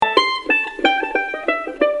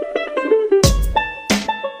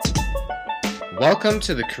Welcome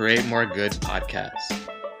to the Create More Good podcast,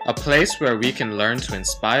 a place where we can learn to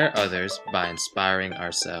inspire others by inspiring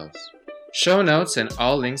ourselves. Show notes and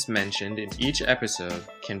all links mentioned in each episode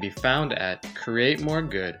can be found at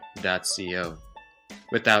createmoregood.co.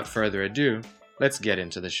 Without further ado, let's get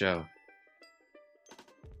into the show.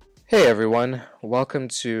 Hey everyone, welcome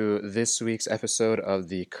to this week's episode of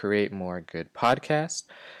the Create More Good podcast.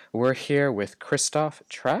 We're here with Christoph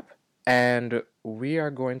Trapp, and we are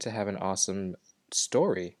going to have an awesome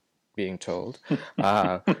story being told,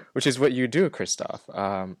 which is what you do, Christoph.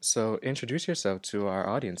 So introduce yourself to our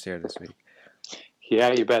audience here this week.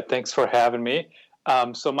 Yeah, you bet. Thanks for having me.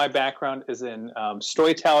 So my background is in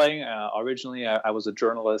storytelling. Originally, I was a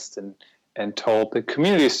journalist and told the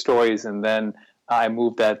community stories, and then I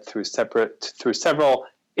moved that through several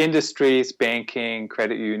industries: banking,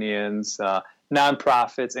 credit unions,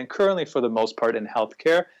 nonprofits, and currently, for the most part, in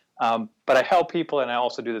healthcare. But I help people, and I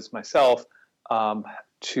also do this myself,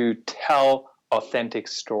 to tell authentic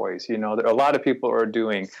stories. You know, there are a lot of people who are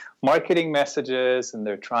doing marketing messages, and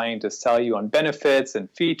they're trying to sell you on benefits and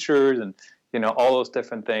features and, you know, all those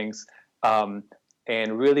different things. And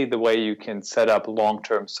really the way you can set up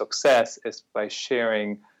long-term success is by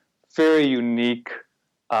sharing very unique,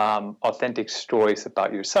 authentic stories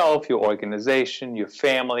about yourself, your organization, your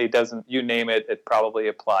family. You name it, it probably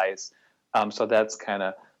applies. So that's kind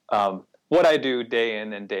of what I do day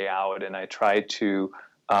in and day out, and I try to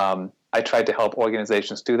help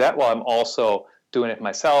organizations do that while I'm also doing it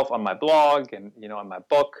myself on my blog and, you know, on my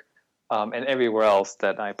book, and everywhere else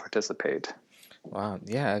that I participate. Wow,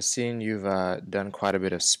 yeah, I've seen you've done quite a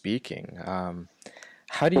bit of speaking.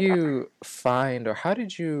 How do you find, or how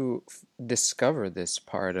did you discover this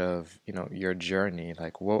part of, you know, your journey?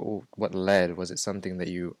 Like, what led? Was it something that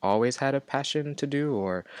you always had a passion to do,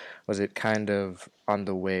 or was it kind of on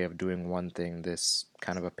the way of doing one thing this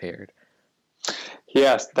kind of appeared?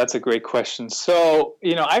 Yes, that's a great question. So,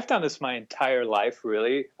 you know, I've done this my entire life,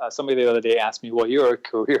 really. Somebody the other day asked me, well, you're a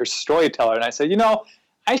career storyteller. And I said, you know,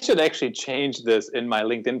 I should actually change this in my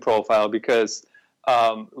LinkedIn profile because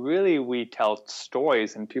really we tell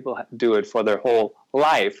stories and people do it for their whole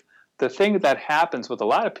life. The thing that happens with a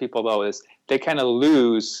lot of people, though, is they kind of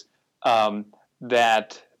lose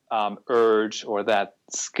that urge or that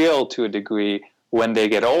skill to a degree when they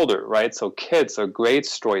get older, right? So kids are great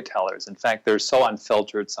storytellers. In fact, they're so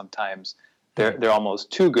unfiltered sometimes they're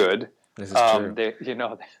almost too good. This is true.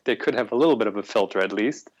 They could have a little bit of a filter at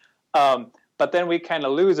least. But then we kind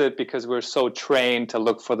of lose it because we're so trained to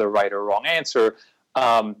look for the right or wrong answer.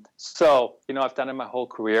 So, you know, I've done it my whole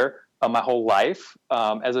career, my whole life.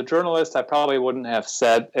 As a journalist, I probably wouldn't have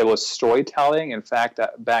said it was storytelling. In fact,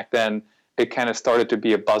 back then, it kind of started to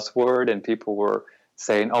be a buzzword, and people were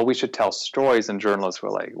saying, oh, we should tell stories. And journalists were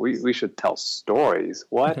like, we should tell stories?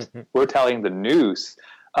 What? We're telling the news.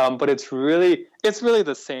 But it's really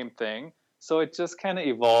the same thing. So it just kind of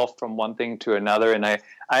evolved from one thing to another. And I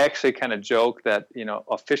actually kind of joke that, you know,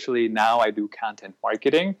 officially now I do content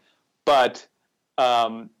marketing, but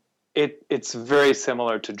it's very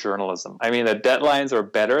similar to journalism. I mean, the deadlines are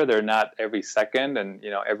better. They're not every second and, you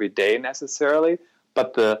know, every day necessarily,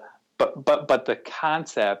 but the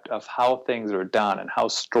concept of how things are done and how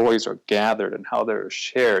stories are gathered and how they're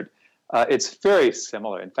shared, it's very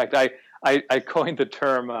similar. In fact, I coined the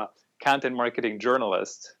term content marketing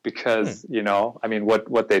journalist because, you know, I mean,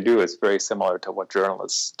 what they do is very similar to what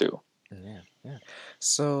journalists do. Yeah.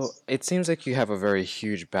 So it seems like you have a very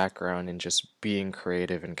huge background in just being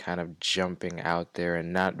creative and kind of jumping out there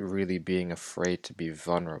and not really being afraid to be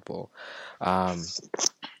vulnerable. But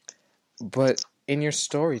in your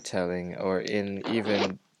storytelling, or in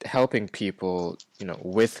even helping people, you know,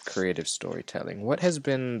 with creative storytelling, what has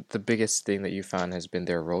been the biggest thing that you found has been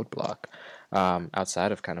their roadblock,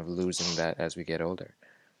 outside of kind of losing that as we get older?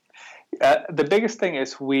 The biggest thing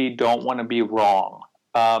is we don't want to be wrong.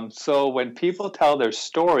 So when people tell their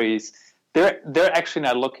stories, they're actually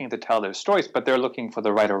not looking to tell their stories, but they're looking for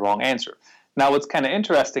the right or wrong answer. Now, what's kind of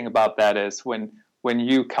interesting about that is when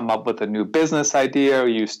you come up with a new business idea or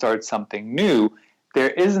you start something new, there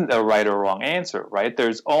isn't a right or wrong answer, right?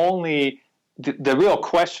 There's only the real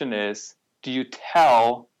question is, do you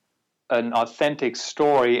tell an authentic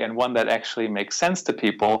story and one that actually makes sense to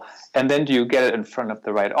people, and then do you get it in front of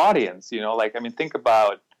the right audience? You know, like, I mean, think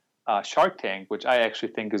about Shark Tank, which I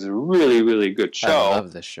actually think is a really, really good show. I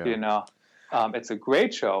love this show. You know, it's a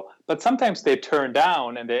great show, but sometimes they turn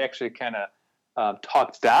down and they actually kind of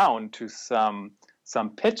talk down to some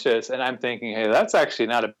pitches, and I'm thinking, hey, that's actually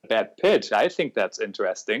not a bad pitch. I think that's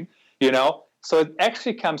interesting, you know? So it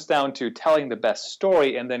actually comes down to telling the best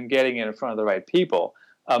story and then getting it in front of the right people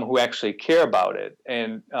who actually care about it.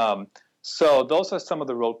 And So those are some of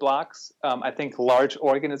the roadblocks. I think large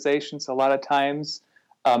organizations a lot of times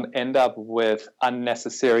end up with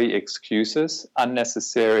unnecessary excuses,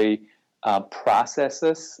 unnecessary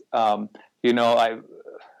processes. You know,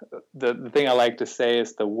 the thing I like to say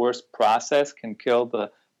is the worst process can kill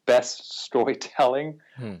the best storytelling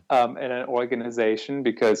Hmm. in an organization,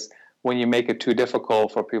 because when you make it too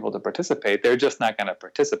difficult for people to participate, they're just not going to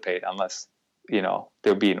participate unless, you know,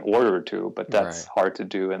 they're being ordered to, but that's Right. hard to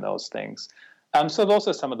do in those things. So those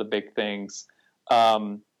are some of the big things.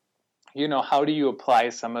 Um, you know, how do you apply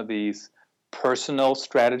some of these personal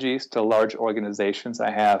strategies to large organizations? I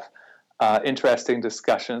have interesting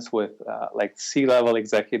discussions with like C-level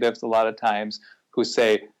executives a lot of times who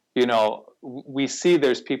say, you know, we see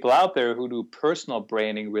there's people out there who do personal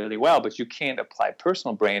branding really well, but you can't apply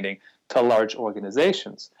personal branding to large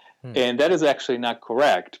organizations. Hmm. And that is actually not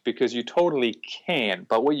correct, because you totally can.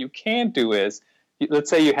 But what you can do is, let's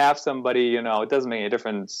say you have somebody, you know, it doesn't make a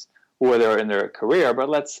difference where they're in their career, but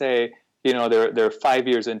let's say, you know, they're 5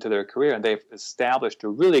 years into their career and they've established a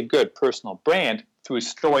really good personal brand through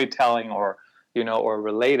storytelling or, you know, or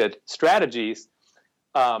related strategies.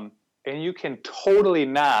 And you can totally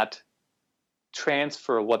not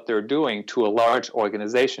transfer what they're doing to a large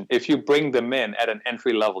organization if you bring them in at an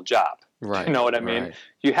entry level job. You Right. know what I mean? Right.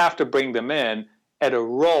 You have to bring them in at a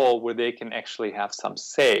role where they can actually have some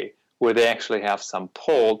say, where they actually have some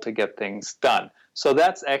pull to get things done. So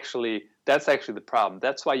that's actually the problem.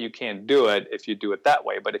 That's why you can't do it if you do it that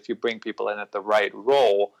way. But if you bring people in at the right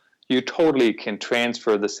role, you totally can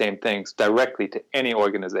transfer the same things directly to any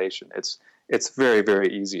organization. It's very, very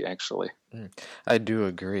easy, actually. Mm. I do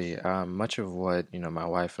agree. Much of what, my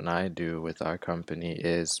wife and I do with our company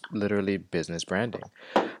is literally business branding.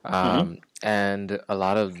 Mm-hmm. And a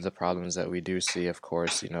lot of the problems that we do see, of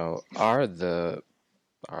course, are the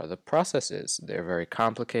processes. They're very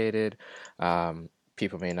complicated.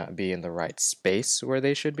 People may not be in the right space where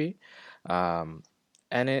they should be. Um,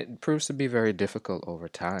 and it proves to be very difficult over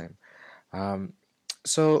time. Um,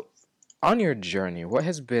 so on your journey, what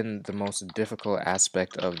has been the most difficult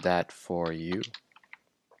aspect of that for you?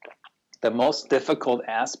 The most difficult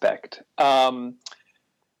aspect. That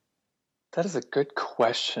is a good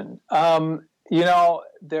question. You know,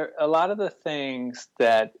 there a lot of the things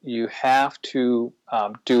that you have to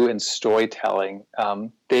do in storytelling.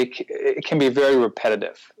 It can be very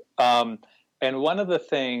repetitive. And one of the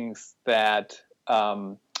things that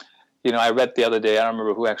you know, I read the other day, I don't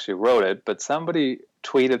remember who actually wrote it, but somebody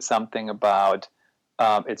tweeted something about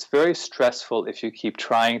it's very stressful if you keep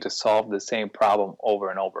trying to solve the same problem over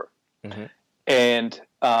and over. Hmm. And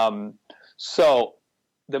so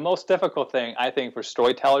the most difficult thing, I think, for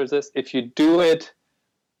storytellers is if you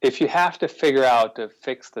have to figure out to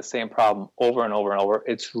fix the same problem over and over and over,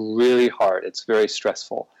 it's really hard. It's very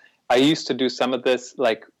stressful. I used to do some of this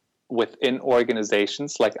like within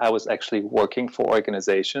organizations, like I was actually working for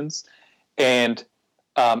organizations. And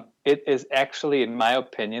it is actually, in my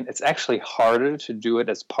opinion, it's actually harder to do it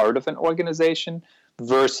as part of an organization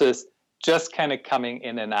versus just kind of coming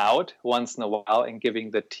in and out once in a while and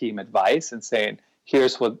giving the team advice and saying,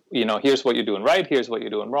 here's what you're doing right, here's what you're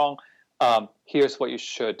doing wrong, here's what you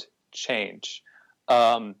should change.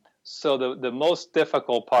 So the most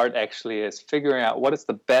difficult part actually is figuring out what is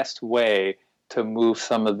the best way to move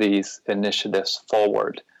some of these initiatives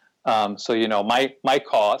forward. So you know, my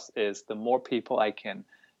cause is the more people I can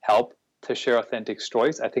help to share authentic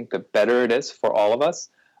stories, I think the better it is for all of us.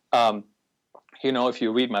 Um, you know, if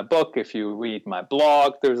you read my book, if you read my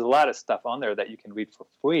blog, there's a lot of stuff on there that you can read for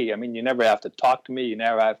free. I mean, you never have to talk to me, you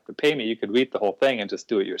never have to pay me. You could read the whole thing and just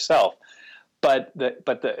do it yourself.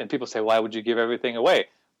 And people say, why would you give everything away?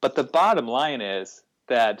 But the bottom line is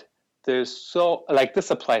that there's so, like, this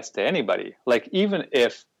applies to anybody. Like, even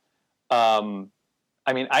if, I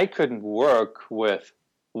mean, I couldn't work with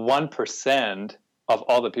 1% of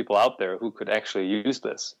all the people out there who could actually use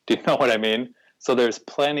this. Do you know what I mean? So there's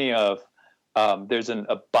plenty of, there's an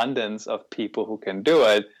abundance of people who can do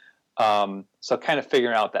it. So kind of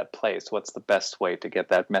figuring out that place, what's the best way to get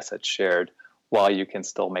that message shared while you can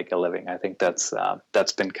still make a living. I think that's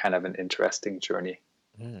been kind of an interesting journey.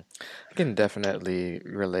 Mm. I can definitely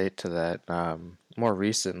relate to that. More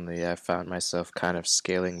recently, I found myself kind of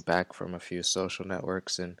scaling back from a few social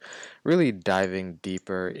networks and really diving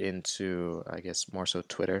deeper into, I guess, more so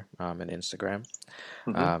Twitter, and Instagram,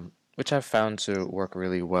 Mm-hmm. which I've found to work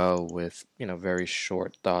really well with, very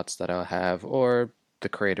short thoughts that I'll have or the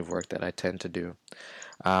creative work that I tend to do.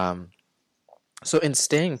 Um, so in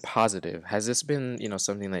staying positive, has this been,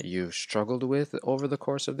 something that you've struggled with over the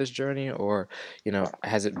course of this journey, or,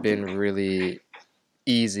 has it been really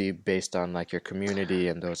easy based on like your community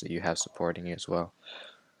and those that you have supporting you as well?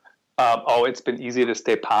 It's been easy to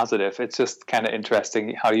stay positive. It's just kind of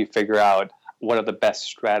interesting how you figure out what are the best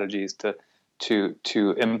strategies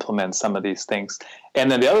to implement some of these things. And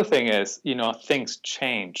then the other thing is, things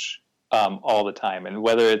change all the time, and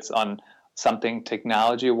whether it's on something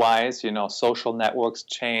technology wise, social networks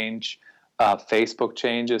change, Facebook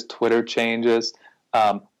changes, Twitter changes.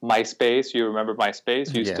 MySpace, you remember MySpace?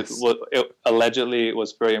 Yes. Allegedly it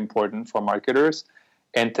was very important for marketers,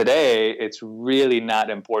 and today it's really not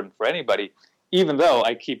important for anybody. Even though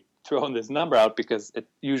I keep throwing this number out because it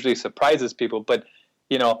usually surprises people, but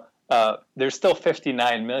there's still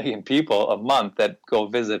 59 million people a month that go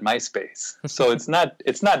visit MySpace. So it's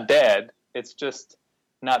not dead. It's just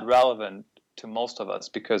not relevant to most of us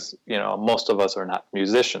because most of us are not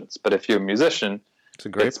musicians. But if you're a musician, It's a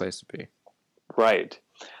great it's place to be. right.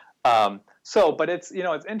 But it's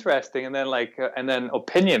interesting, and then and then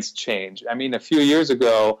opinions change. I mean, a few years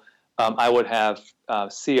ago, I would have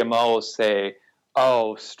CMOs say,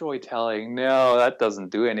 "Oh, storytelling, no, that doesn't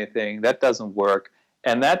do anything. That doesn't work."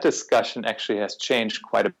 And that discussion actually has changed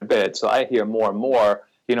quite a bit. So I hear more and more,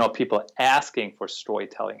 people asking for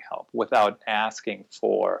storytelling help without asking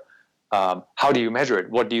for how do you measure it?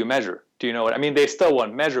 What do you measure? Do you know what I mean? They still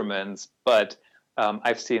want measurements, but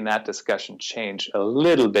I've seen that discussion change a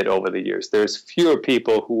little bit over the years. There's fewer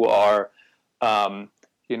people who are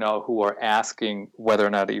asking whether or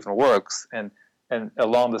not it even works. And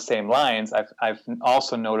along the same lines, I've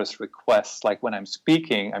also noticed requests like when I'm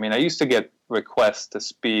speaking. I mean, I used to get requests to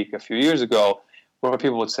speak a few years ago where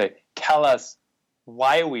people would say, "Tell us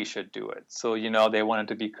why we should do it." So they wanted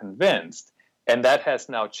to be convinced, and that has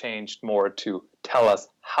now changed more to tell us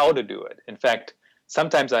how to do it. In fact,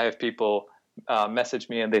 sometimes I have people message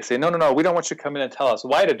me and they say, no, we don't want you to come in and tell us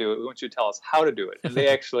why to do it. We want you to tell us how to do it. And they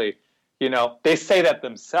actually, they say that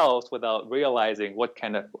themselves without realizing what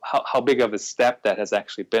kind of, how big of a step that has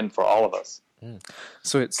actually been for all of us.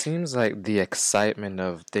 So it seems like the excitement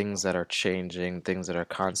of things that are changing, things that are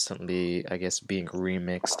constantly, I guess, being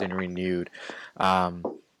remixed and renewed, um,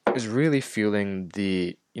 is really fueling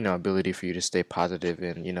the, ability for you to stay positive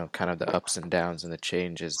in, kind of the ups and downs and the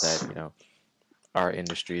changes that, our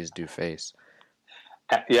industries do face.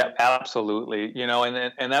 Yeah, absolutely.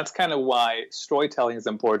 And that's kind of why storytelling is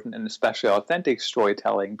important, and especially authentic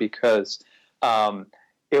storytelling, because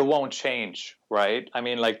it won't change, right? I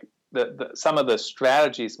mean, like some of the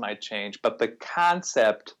strategies might change, but the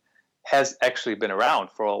concept has actually been around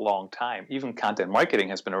for a long time. Even content marketing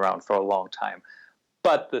has been around for a long time.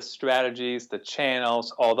 But the strategies, the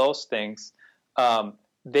channels, all those things,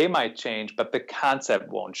 they might change, but the concept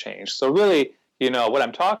won't change. So really, what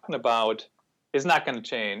I'm talking about is not going to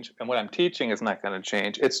change, and what I'm teaching is not going to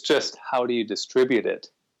change. It's just how do you distribute it?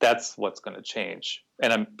 That's what's going to change,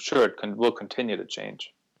 and I'm sure will continue to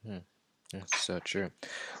change. Hmm. That's so true.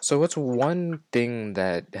 So what's one thing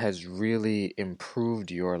that has really improved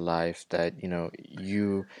your life that,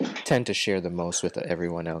 you tend to share the most with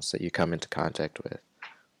everyone else that you come into contact with?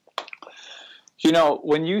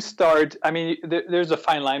 When you start, I mean, there's a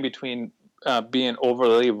fine line between being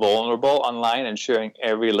overly vulnerable online and sharing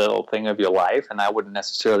every little thing of your life, and I wouldn't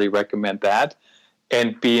necessarily recommend that,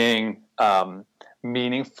 and being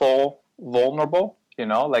meaningful vulnerable.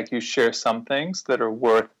 Like you share some things that are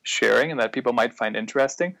worth sharing and that people might find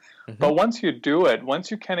interesting. Mm-hmm. But once you do it, once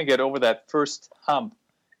you kind of get over that first hump,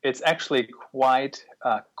 it's actually quite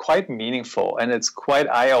meaningful, and it's quite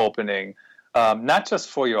eye-opening, not just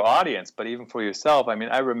for your audience, but even for yourself. I mean,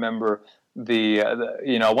 I remember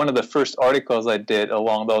one of the first articles I did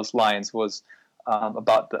along those lines was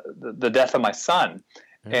about the death of my son.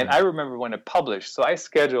 And I remember when it published, so I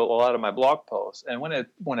schedule a lot of my blog posts. And when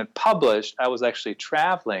it published, I was actually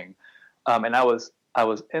traveling, and I was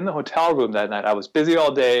in the hotel room that night. I was busy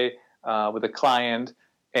all day with a client,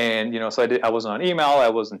 and so I wasn't on email, I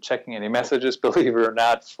wasn't checking any messages, believe it or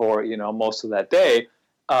not, for most of that day.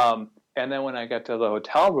 And then when I got to the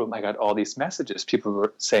hotel room, I got all these messages. People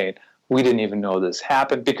were saying, "We didn't even know this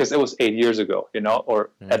happened," because it was 8 years ago,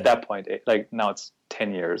 or at that point, now it's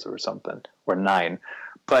 10 years or something, or 9.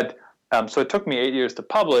 But so it took me 8 years to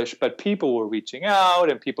publish, but people were reaching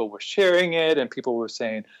out and people were sharing it, and people were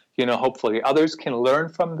saying, hopefully others can learn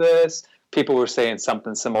from this. People were saying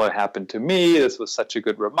something similar happened to me. This was such a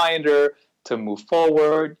good reminder to move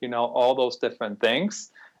forward, all those different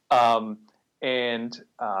things. And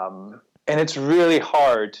it's really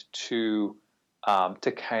hard to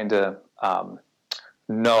kind of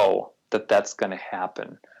know that that's going to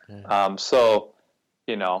happen. So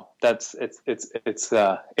that's it's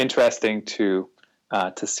interesting to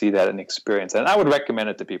see that and experience, and I would recommend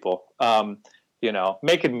it to people.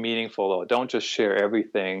 Make it meaningful though. Don't just share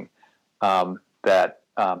everything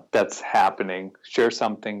that's happening. Share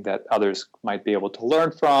something that others might be able to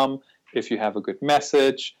learn from. If you have a good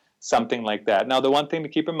message, something like that. Now, the one thing to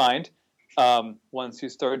keep in mind, once you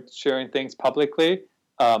start sharing things publicly,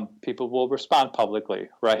 people will respond publicly,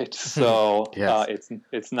 right? So Yes.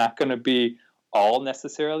 it's not going to be all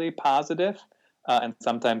necessarily positive, and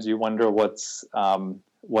sometimes you wonder what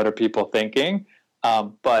are people thinking,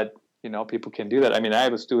 but people can do that. I mean, I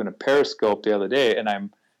was doing a Periscope the other day, and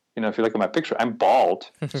if you look at my picture, I'm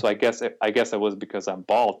bald. So I guess it was because I'm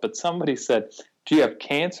bald. But somebody said, "Do you have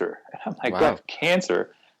cancer?" And I'm like, "Do I Wow. have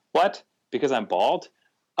cancer? What? Because I'm bald?"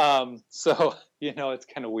 So it's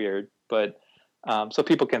kind of weird, but so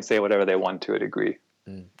people can say whatever they want to a degree.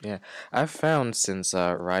 Yeah, I've found since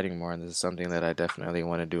writing more, and this is something that I definitely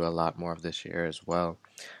want to do a lot more of this year as well,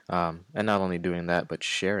 and not only doing that, but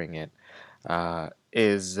sharing it,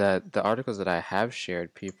 is that the articles that I have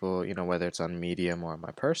shared, people, whether it's on Medium or on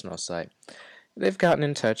my personal site, they've gotten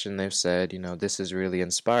in touch and they've said, this has really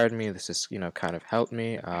inspired me, this has, kind of helped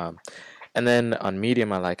me. And then on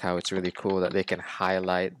Medium, I like how it's really cool that they can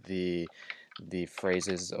highlight the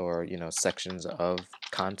phrases or sections of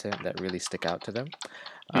content that really stick out to them.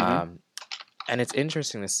 Hmm. Um, and it's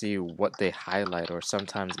interesting to see what they highlight or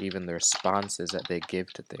sometimes even the responses that they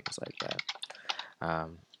give to things like that.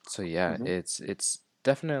 Um, so yeah, Hmm. it's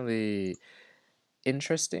definitely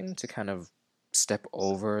interesting to kind of step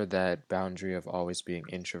over that boundary of always being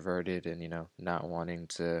introverted and not wanting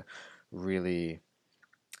to really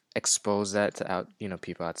expose that to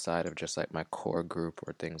people outside of just like my core group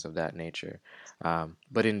or things of that nature.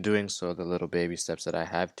 But in doing so, the little baby steps that I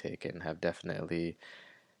have taken have definitely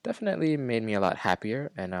made me a lot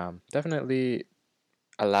happier and definitely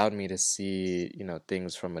allowed me to see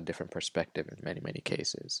things from a different perspective in many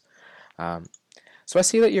cases. Um, so I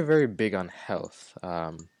see that you're very big on health.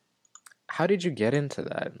 How did you get into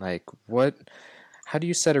that? Like, how do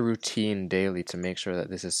you set a routine daily to make sure that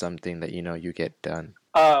this is something that you get done?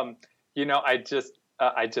 Um, I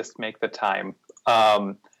just make the time.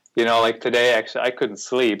 Like today, actually, I couldn't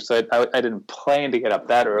sleep, so I didn't plan to get up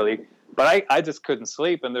that early. But I just couldn't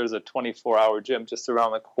sleep, and there's a 24-hour gym just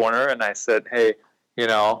around the corner, and I said, hey,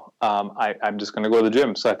 I'm just going to go to the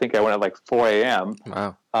gym. So I think I went at like 4 a.m.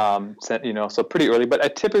 Wow. So pretty early. But I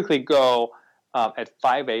typically go at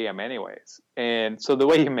 5 a.m. anyways. And so the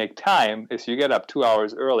way you make time is you get up 2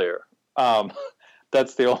 hours earlier. Um,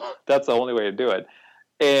 that's the only way to do it.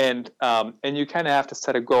 And you kind of have to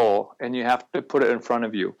set a goal, and you have to put it in front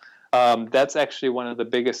of you. That's actually one of the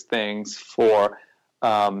biggest things for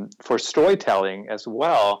storytelling as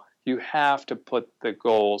well. You have to put the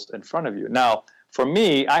goals in front of you. Now, for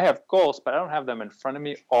me, I have goals, but I don't have them in front of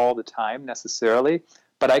me all the time necessarily.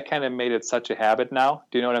 But I kind of made it such a habit now.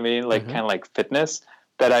 Do you know what I mean? Like Mm-hmm. kind of like fitness,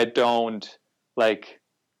 that I don't like.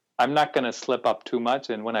 I'm not going to slip up too much,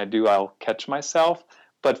 and when I do, I'll catch myself.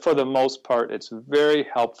 But for the most part, it's very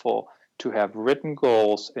helpful to have written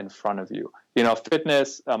goals in front of you.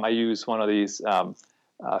 Fitness. I use one of these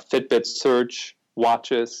Fitbit Search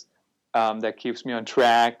watches that keeps me on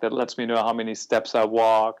track. That lets me know how many steps I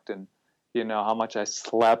walked and how much I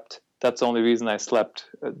slept. That's the only reason I slept.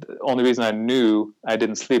 The only reason I knew I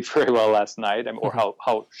didn't sleep very well last night, or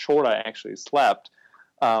how short I actually slept.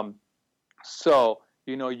 Um, so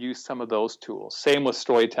use some of those tools. Same with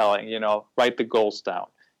storytelling. Write the goals down.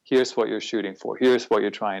 Here's what you're shooting for. Here's what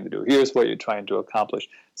you're trying to do. Here's what you're trying to accomplish.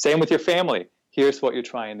 Same with your family. Here's what you're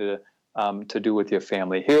trying to do with your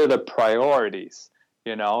family. Here are the priorities.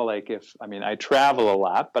 Like I travel a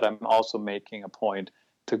lot, but I'm also making a point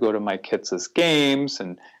to go to my kids' games,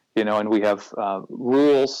 and we have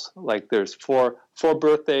rules. Like there's four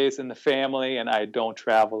birthdays in the family, and I don't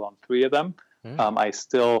travel on three of them. I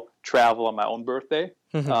still travel on my own birthday.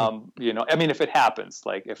 If it happens,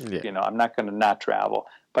 like if Yeah. I'm not going to not travel,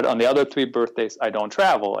 but on the other three birthdays, I don't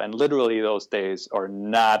travel, and literally those days are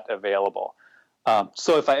not available.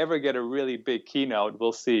 So if I ever get a really big keynote,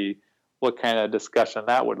 we'll see what kind of discussion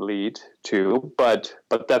that would lead to. But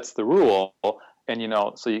that's the rule, and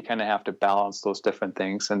so you kind of have to balance those different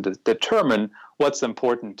things and determine what's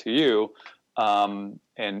important to you, and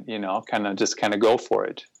kind of go for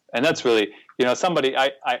it. And that's really, somebody,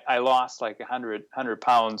 I lost like 100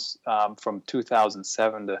 pounds from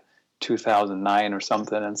 2007 to 2009 or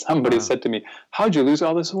something. And somebody Wow. said to me, how'd you lose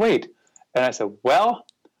all this weight? And I said, well,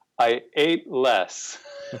 I ate less.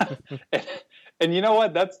 and you know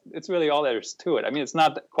what? It's really all there is to it. I mean, it's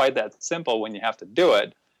not quite that simple when you have to do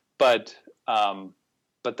it, but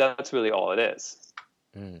that's really all it is.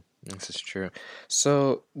 Mm. This is true.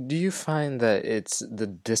 So, do you find that it's the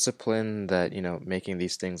discipline that, making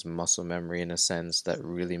these things muscle memory in a sense that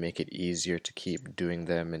really make it easier to keep doing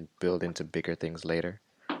them and build into bigger things later?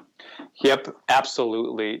 Yep,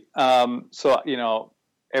 absolutely. So,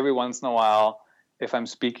 every once in a while, if I'm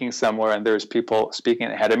speaking somewhere and there's people speaking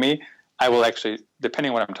ahead of me, I will actually,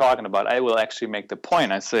 depending on what I'm talking about, I will actually make the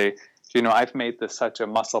point. I say, I've made this such a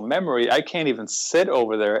muscle memory, I can't even sit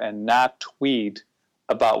over there and not tweet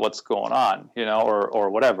about what's going on, or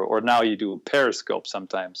whatever. Or now you do Periscope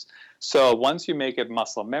sometimes. So once you make it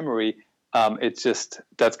muscle memory, it's just,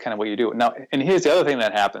 that's kind of what you do. Now, and here's the other thing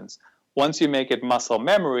that happens. Once you make it muscle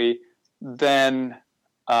memory, then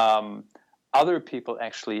other people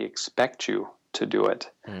actually expect you to do it.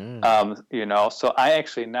 Mm. So I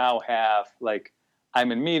actually now have, like,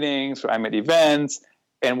 I'm in meetings or I'm at events,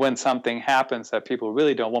 and when something happens that people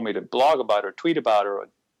really don't want me to blog about or tweet about or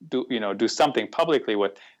do something publicly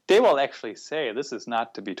with, they will actually say, this is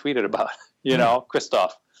not to be tweeted about,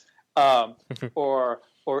 Christoph. Um, or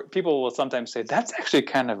people will sometimes say, that's actually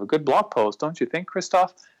kind of a good blog post, don't you think,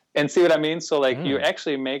 Christoph? And see what I mean? So, like, you're Mm.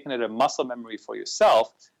 actually making it a muscle memory for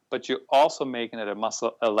yourself, but you're also making it a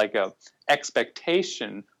muscle, like a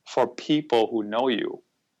expectation for people who know you.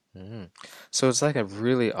 Mm. So it's like a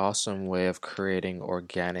really awesome way of creating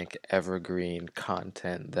organic, evergreen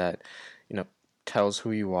content that, you know, tells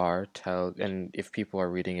who you are, and if people are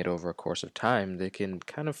reading it over a course of time, they can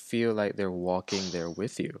kind of feel like they're walking there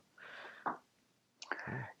with you.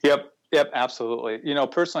 Mm. Yep, absolutely.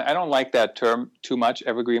 Personally, I don't like that term too much,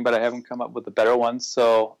 evergreen, but I haven't come up with a better one.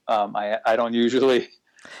 So I don't usually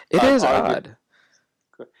It is argue. odd.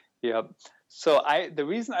 Yep. So the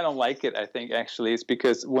reason I don't like it, I think, actually, is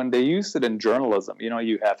because when they use it in journalism,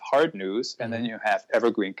 you have hard news and then Hmm. you have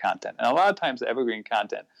evergreen content. And a lot of times the evergreen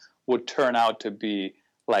content would turn out to be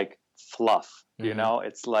like fluff. Hmm.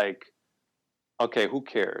 It's like, okay, who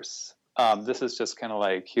cares? This is just kind of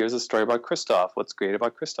like, here's a story about Christoph. What's great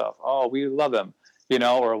about Christoph? Oh, we love him,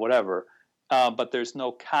 or whatever. But there's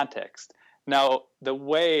no context. Now, the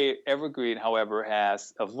way Evergreen, however,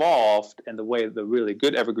 has evolved, and the way the really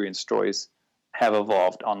good Evergreen stories have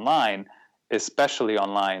evolved online, especially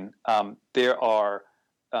online, they're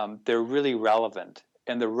really relevant,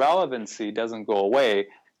 and the relevancy doesn't go away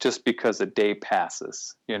just because a day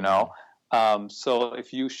passes. Mm. So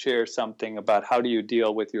if you share something about how do you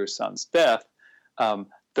deal with your son's death,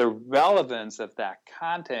 the relevance of that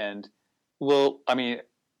content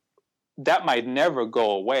that might never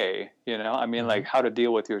go away. Hmm. Like how to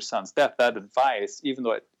deal with your son's death, that advice, even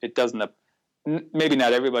though it doesn't, maybe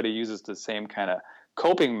not everybody uses the same kind of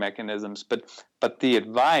coping mechanisms, but the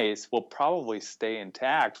advice will probably stay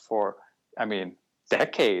intact for, I mean,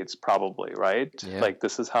 decades probably, right? Yeah. Like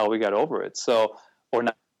this is how we got over it. So, or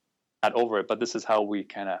not over it, but this is how we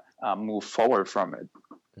kind of move forward from it.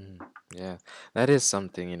 Mm. Yeah. That is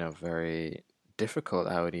something, very difficult,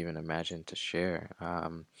 I would even imagine, to share.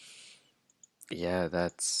 Yeah,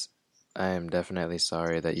 I am definitely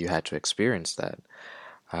sorry that you had to experience that.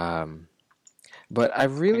 Um, but I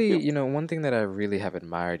Thank really, you. one thing that I really have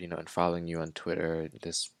admired, in following you on Twitter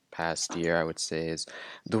this past year, I would say, is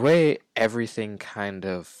the way everything kind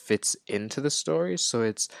of fits into the story. So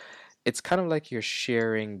it's kind of like you're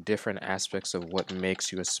sharing different aspects of what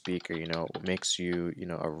makes you a speaker, what makes you,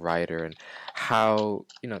 a writer, and how,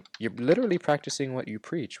 you're literally practicing what you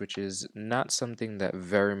preach, which is not something that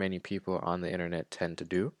very many people on the internet tend to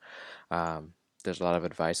do. Um, there's a lot of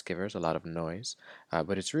advice givers, a lot of noise,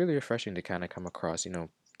 but it's really refreshing to kind of come across,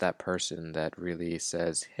 that person that really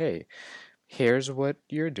says, hey, here's what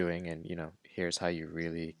you're doing, and, here's how you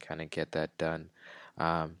really kind of get that done.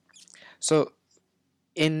 Um, so,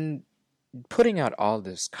 in putting out all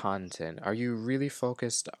this content, are you really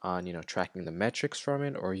focused on, tracking the metrics from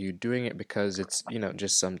it, or are you doing it because it's,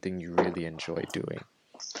 just something you really enjoy doing?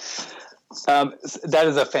 That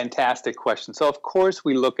is a fantastic question. So, of course,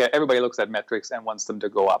 everybody looks at metrics and wants them to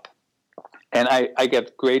go up. And I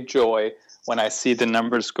get great joy when I see the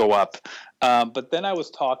numbers go up. But then I was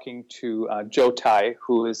talking to Joe Tai,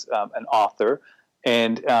 who is an author,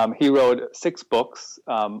 and he wrote 6 books,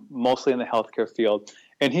 mostly in the healthcare field.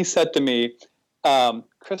 And he said to me,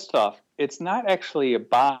 Christoph, it's not actually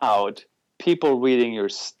about people reading your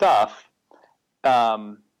stuff.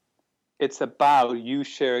 Um, it's about you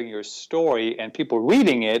sharing your story and people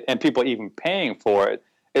reading it and people even paying for it.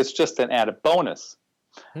 It's just an added bonus.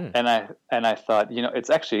 Hmm. And I thought, it's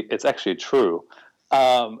actually true.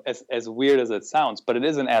 As weird as it sounds, but it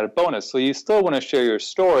is an added bonus. So you still want to share your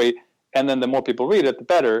story, and then the more people read it, the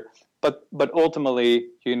better. But ultimately,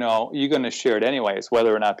 you're going to share it anyways,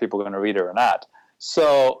 whether or not people are going to read it or not.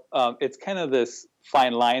 So it's kind of this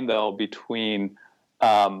fine line, though, between,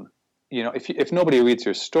 if nobody reads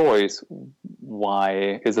your stories,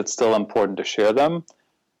 why is it still important to share them?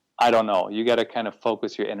 I don't know. You got to kind of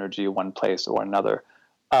focus your energy one place or another.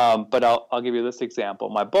 But I'll give you this example.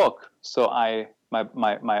 My book. So my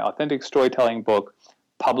authentic storytelling book,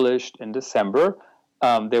 published in December.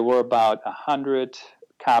 There were about 100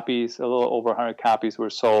 copies, a little over 100 copies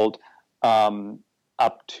were sold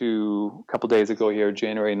up to a couple days ago here,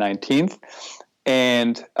 January 19th.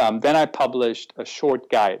 And then I published a short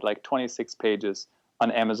guide, like 26 pages on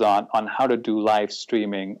Amazon on how to do live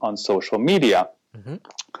streaming on social media. Mm-hmm.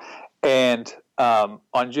 And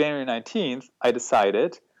on January 19th, I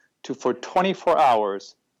decided for 24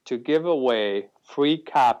 hours, to give away free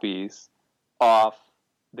copies of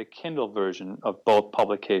the Kindle version of both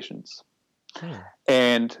publications.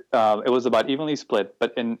 And it was about evenly split,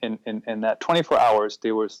 but in that 24 hours,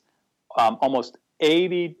 there was almost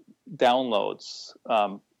 80 downloads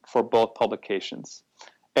for both publications.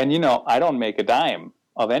 And, I don't make a dime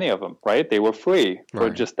of any of them, right? They were free for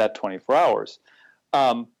just that 24 hours.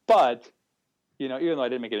 But, even though I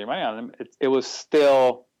didn't make any money on them, it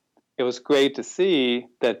was great to see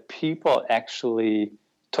that people actually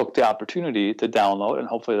took the opportunity to download, and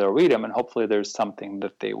hopefully they'll read them, and hopefully there's something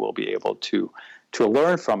that they will be able to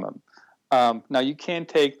learn from them. Now, you can't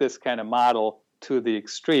take this kind of model to the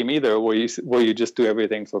extreme either, where you just do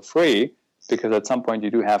everything for free, because at some point you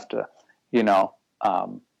do have to,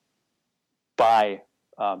 buy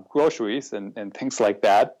groceries and things like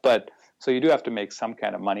that. But so you do have to make some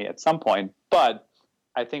kind of money at some point. But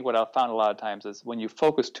I think what I've found a lot of times is when you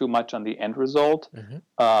focus too much on the end result,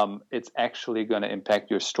 it's actually going to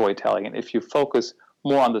impact your storytelling. And if you focus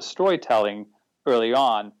more on the storytelling early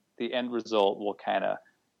on, the end result will kind of,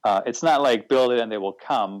 it's not like build it and they will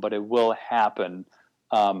come, but it will happen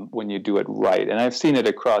when you do it right. And I've seen it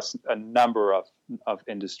across a number of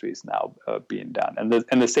industries now being done.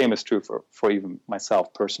 And the same is true for even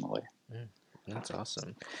myself personally. That's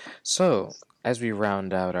awesome. So, as we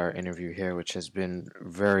round out our interview here, which has been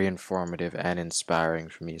very informative and inspiring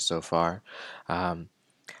for me so far,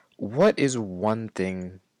 what is one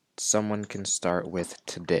thing someone can start with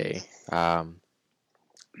today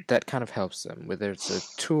that kind of helps them, whether it's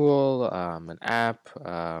a tool, an app,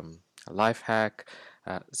 a life hack,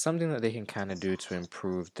 something that they can kind of do to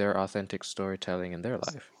improve their authentic storytelling in their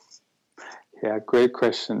life? Yeah, great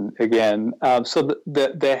question again. So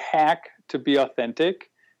the hack to be authentic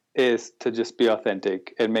is to just be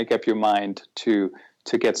authentic and make up your mind to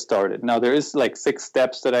get started. Now, there is like 6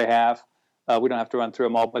 steps that I have. We don't have to run through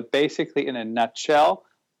them all, but basically in a nutshell,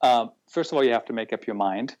 first of all, you have to make up your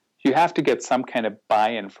mind. You have to get some kind of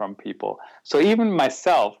buy-in from people. So even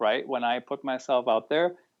myself, right, when I put myself out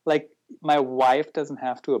there, like my wife doesn't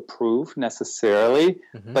have to approve necessarily,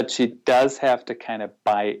 but she does have to kind of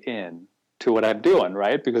buy in to what I'm doing,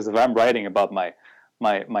 right? Because if I'm writing about my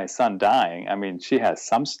son dying, I mean, she has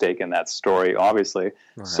some stake in that story, obviously.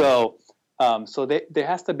 Right. So there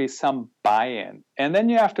has to be some buy-in. And then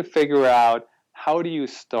you have to figure out how do you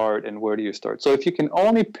start and where do you start. So if you can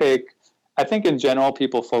only pick, I think in general,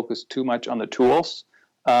 people focus too much on the tools.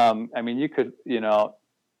 I mean, you could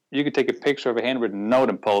take a picture of a handwritten note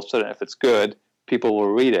and post it, and if it's good, people will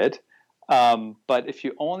read it. But if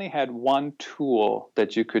you only had one tool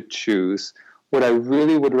that you could choose, what I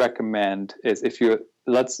really would recommend is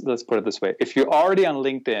let's put it this way. If you're already on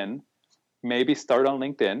LinkedIn, maybe start on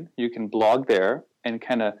LinkedIn. You can blog there and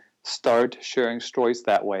kind of start sharing stories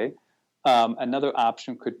that way. Another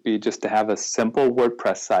option could be just to have a simple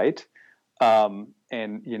WordPress site and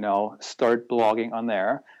start blogging on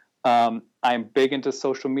there. I'm big into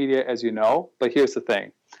social media, as you know, but here's the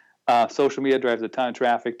thing. Social media drives a ton of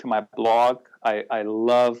traffic to my blog. I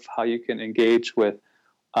love how you can engage with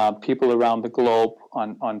people around the globe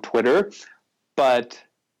on Twitter. But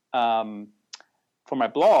for my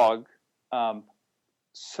blog,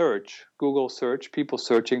 Google search, people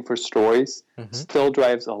searching for stories still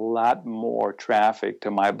drives a lot more traffic to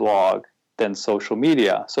my blog than social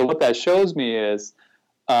media. So what that shows me is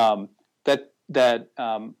that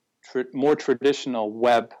more traditional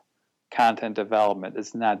web content development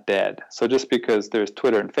is not dead. So just because there's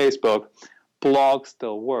Twitter and Facebook, blogs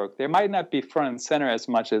still work. They might not be front and center as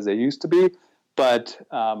much as they used to be, but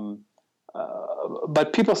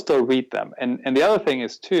people still read them. And the other thing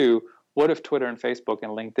is too, what if Twitter and Facebook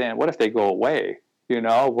and LinkedIn, what if they go away?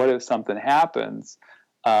 What if something happens?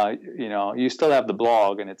 You still have the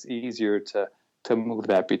blog, and it's easier to move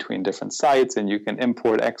that between different sites, and you can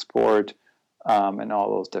import, export, and all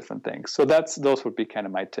those different things. So those would be kind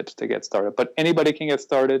of my tips to get started. But anybody can get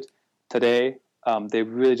started today. They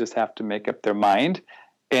really just have to make up their mind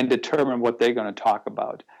and determine what they're going to talk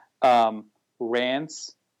about.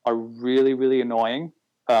 Rants are really, really annoying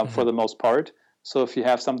for the most part. So if you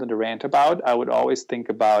have something to rant about, I would always think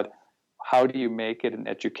about how do you make it an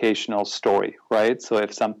educational story, right? So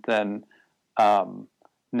if something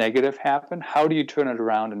negative happened, how do you turn it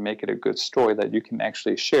around and make it a good story that you can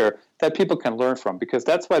actually share, that people can learn from? Because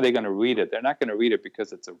that's why they're going to read it. They're not going to read it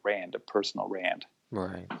because it's a rant, a personal rant.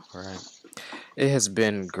 Right, right. It has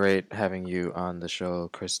been great having you on the show,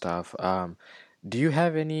 Christoph. Do you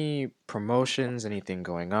have any promotions, anything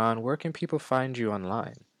going on? Where can people find you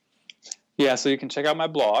online? Yeah, so you can check out my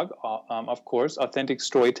blog, of course,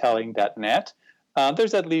 authenticstorytelling.net.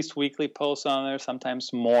 There's at least weekly posts on there,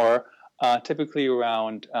 sometimes more, typically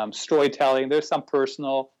around storytelling. There's some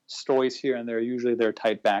personal stories here and there. Usually they're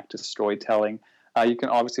tied back to storytelling. You can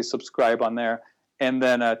obviously subscribe on there. And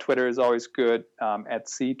then Twitter is always good, at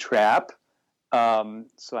CTrap.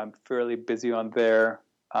 So I'm fairly busy on there,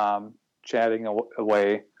 chatting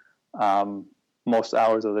away most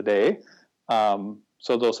hours of the day.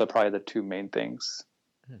 So those are probably the two main things.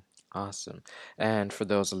 Awesome. And for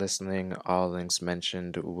those listening, all links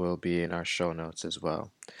mentioned will be in our show notes as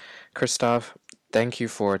well. Christoph, thank you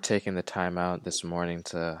for taking the time out this morning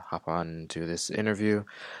to hop on and do this interview.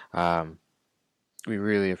 We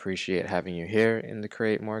really appreciate having you here in the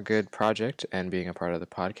Create More Good project and being a part of the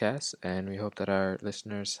podcast. And we hope that our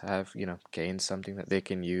listeners have, gained something that they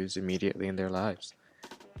can use immediately in their lives.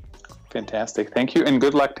 Fantastic. Thank you. And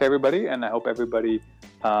good luck to everybody. And I hope everybody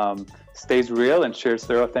stays real and shares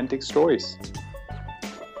their authentic stories.